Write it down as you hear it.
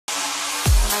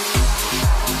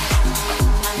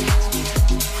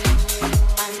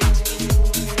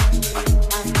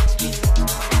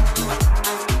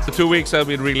2 weeks have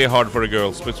been really hard for the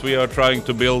girls, but we are trying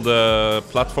to build a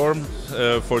platform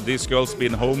for these girls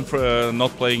being home, for, not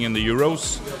playing in the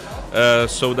Euros,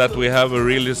 so that we have a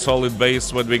really solid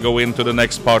base when we go into the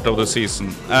next part of the season.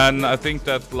 And I think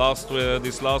that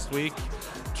this last week,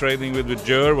 training with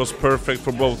Gjør was perfect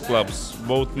for both clubs.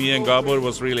 Both me and Gabor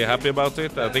was really happy about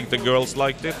it. I think the girls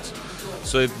liked it,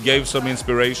 so it gave some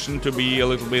inspiration to be a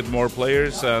little bit more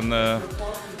players. And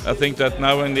I think that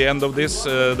now in the end of this,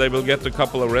 they will get a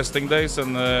couple of resting days,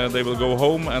 and they will go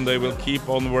home and they will keep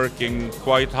on working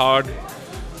quite hard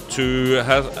to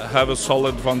have a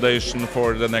solid foundation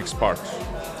for the next part.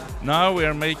 Now we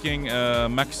are making a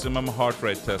maximum heart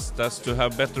rate test. That's to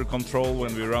have better control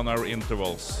when we run our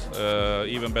intervals,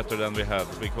 even better than we had,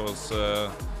 because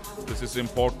this is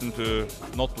important to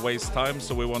not waste time,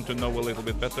 so we want to know a little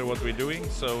bit better what we're doing.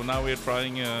 So now we're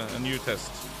trying a new test.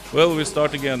 Well, we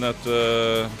start again at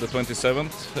the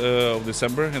 27th of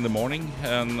December in the morning,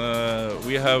 and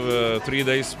we have 3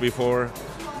 days before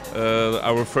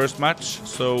our first match,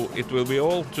 so it will be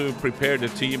all to prepare the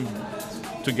team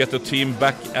to get the team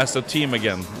back as a team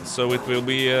again. So it will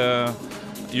be,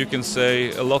 you can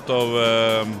say, a lot of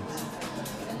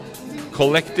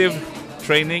collective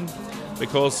training,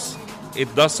 because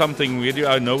it does something with you.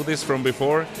 I know this from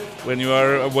before. When you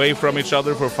are away from each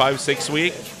other for 5-6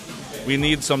 weeks, we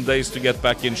need some days to get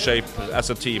back in shape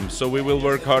as a team. So we will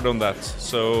work hard on that,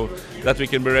 so that we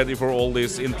can be ready for all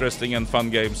these interesting and fun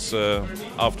games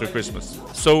after Christmas.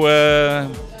 So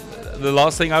the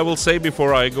last thing I will say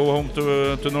before I go home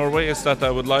to Norway is that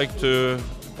I would like to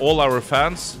all our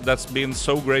fans that's been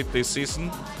so great this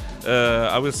season.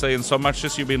 I will say in some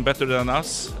matches you've been better than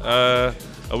us.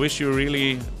 I wish you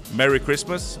really Merry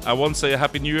Christmas. I won't say a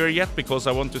Happy New Year yet, because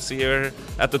I want to see her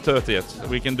at the 30th.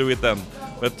 We can do it then.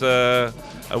 But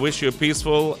I wish you a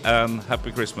peaceful and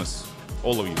happy Christmas,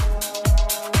 all of you.